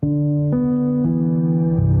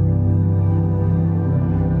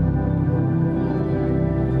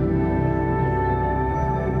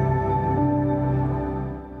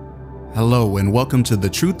Hello and welcome to the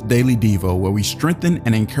Truth Daily Devo, where we strengthen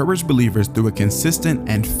and encourage believers through a consistent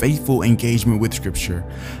and faithful engagement with Scripture.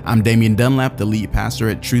 I'm Damian Dunlap, the lead pastor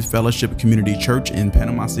at Truth Fellowship Community Church in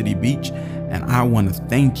Panama City Beach, and I want to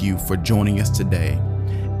thank you for joining us today.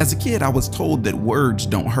 As a kid, I was told that words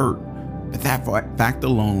don't hurt, but that fact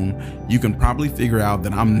alone, you can probably figure out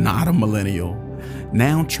that I'm not a millennial.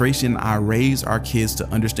 Now, Tracy and I raise our kids to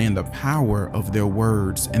understand the power of their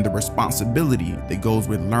words and the responsibility that goes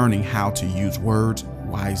with learning how to use words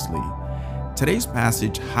wisely. Today's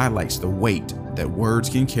passage highlights the weight that words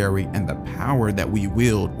can carry and the power that we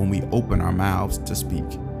wield when we open our mouths to speak.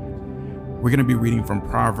 We're going to be reading from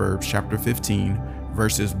Proverbs chapter 15,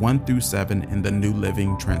 verses 1 through 7 in the New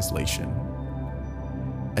Living Translation.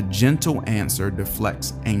 A gentle answer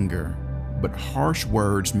deflects anger, but harsh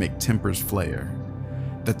words make tempers flare.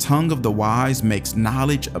 The tongue of the wise makes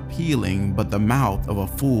knowledge appealing, but the mouth of a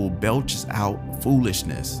fool belches out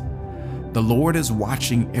foolishness. The Lord is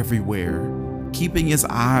watching everywhere, keeping his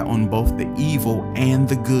eye on both the evil and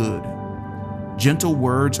the good. Gentle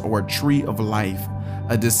words are a tree of life.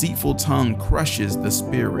 A deceitful tongue crushes the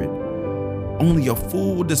spirit. Only a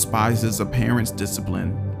fool despises a parent's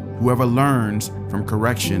discipline. Whoever learns from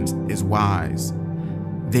corrections is wise.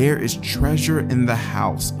 There is treasure in the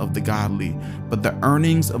house of the godly, but the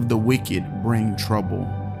earnings of the wicked bring trouble.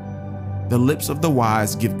 The lips of the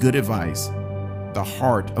wise give good advice. The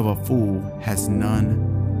heart of a fool has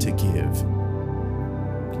none to give.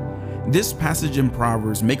 This passage in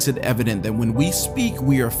Proverbs makes it evident that when we speak,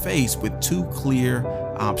 we are faced with two clear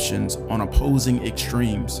options on opposing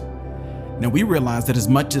extremes. Now, we realize that as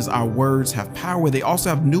much as our words have power, they also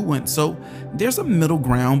have nuance. So there's a middle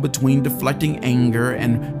ground between deflecting anger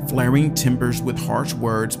and flaring tempers with harsh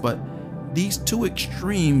words. But these two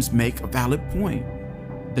extremes make a valid point.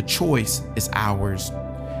 The choice is ours.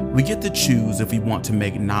 We get to choose if we want to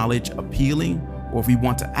make knowledge appealing or if we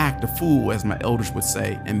want to act a fool, as my elders would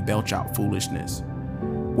say, and belch out foolishness.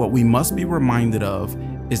 What we must be reminded of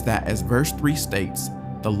is that, as verse 3 states,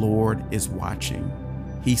 the Lord is watching.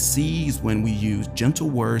 He sees when we use gentle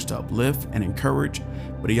words to uplift and encourage,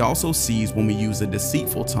 but he also sees when we use a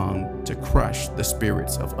deceitful tongue to crush the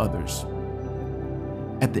spirits of others.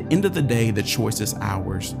 At the end of the day, the choice is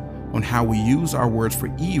ours on how we use our words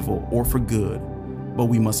for evil or for good, but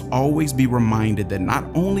we must always be reminded that not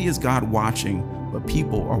only is God watching, but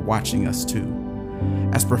people are watching us too.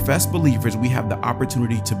 As professed believers, we have the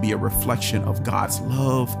opportunity to be a reflection of God's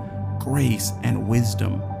love, grace, and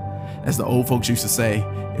wisdom. As the old folks used to say,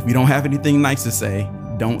 if you don't have anything nice to say,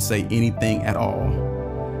 don't say anything at all.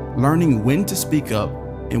 Learning when to speak up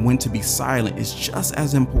and when to be silent is just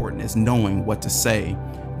as important as knowing what to say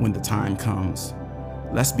when the time comes.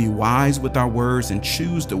 Let's be wise with our words and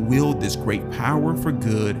choose to wield this great power for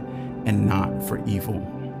good and not for evil.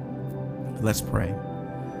 Let's pray.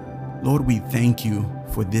 Lord, we thank you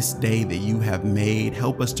for this day that you have made.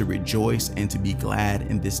 Help us to rejoice and to be glad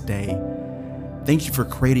in this day. Thank you for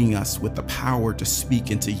creating us with the power to speak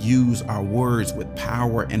and to use our words with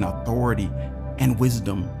power and authority and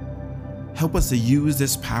wisdom. Help us to use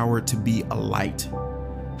this power to be a light.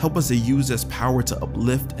 Help us to use this power to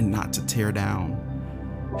uplift and not to tear down.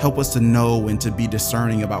 Help us to know and to be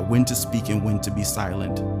discerning about when to speak and when to be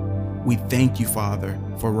silent. We thank you, Father,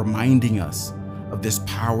 for reminding us of this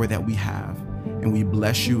power that we have. And we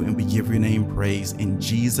bless you and we give your name praise. In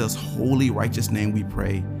Jesus' holy, righteous name we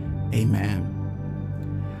pray. Amen.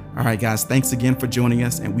 All right, guys, thanks again for joining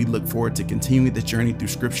us, and we look forward to continuing the journey through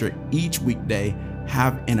Scripture each weekday.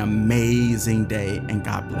 Have an amazing day, and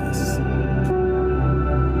God bless.